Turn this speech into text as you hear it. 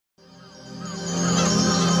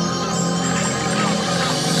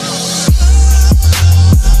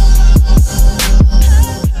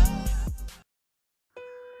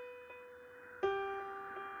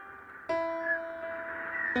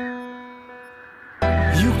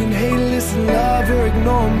You can hate, listen, love, or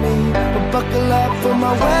ignore me, but buckle up for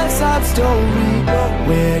my West Side story.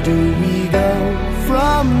 Where do we go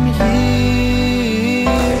from here?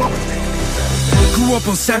 Grew up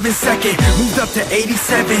on 7th, 2nd, moved up to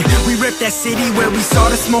 87. We ripped that city where we saw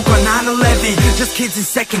the smoke on 9/11. Just kids in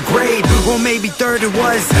 2nd grade, or maybe 3rd it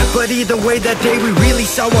was. But either way, that day we really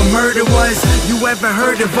saw what murder was. You ever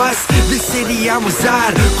heard of us? This city I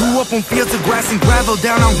reside. Grew up on fields of grass and gravel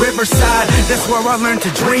down on Riverside. That's where I learned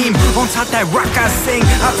to dream. On top that rock I sing.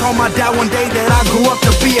 I told my dad one day that I grew up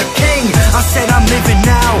to be a king. I said I'm living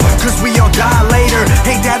now, cause we all die later.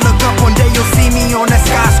 Hey dad, look up one day, you'll see me on that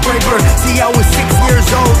skyscraper. See, I was 6 years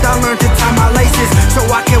old, I learned to tie my laces, so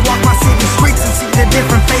I can walk my city streets and see the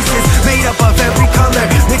different faces. Made up of every color,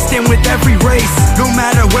 mixed in with every race. No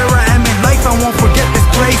matter where I am in life, I won't forget this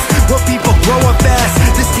place. Where people grow up fast,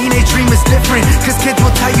 this teenage dream is different. Cause kids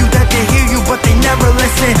will tell you that they hear you, but they never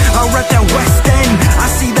listen. I rep that West End, I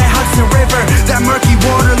see that Hudson River, that murky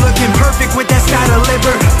water looking perfect with that sky to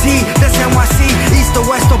liberty. That's NYC, east to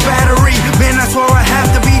west or Battery. Man, that's where I have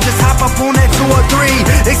to be, just hop up on that 203.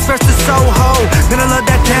 Express to Soho, then I love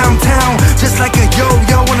that downtown. Just like a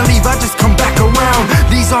yo-yo, when I leave I just come back around.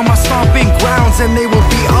 These are my stomping grounds and they will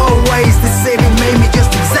be always. This city made me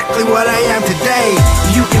just exactly what I am today.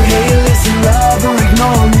 You can hate, listen, love, or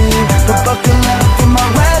ignore me, but buckle up for my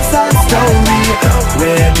West Side story.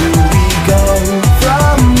 Where do we go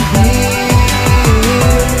from here?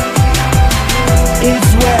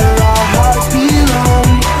 It's where our hearts belong.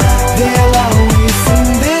 They'll always sing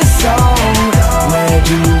this song. Where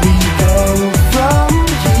do we go from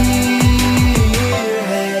here?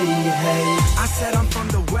 Hey, hey. I said I'm from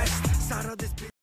the West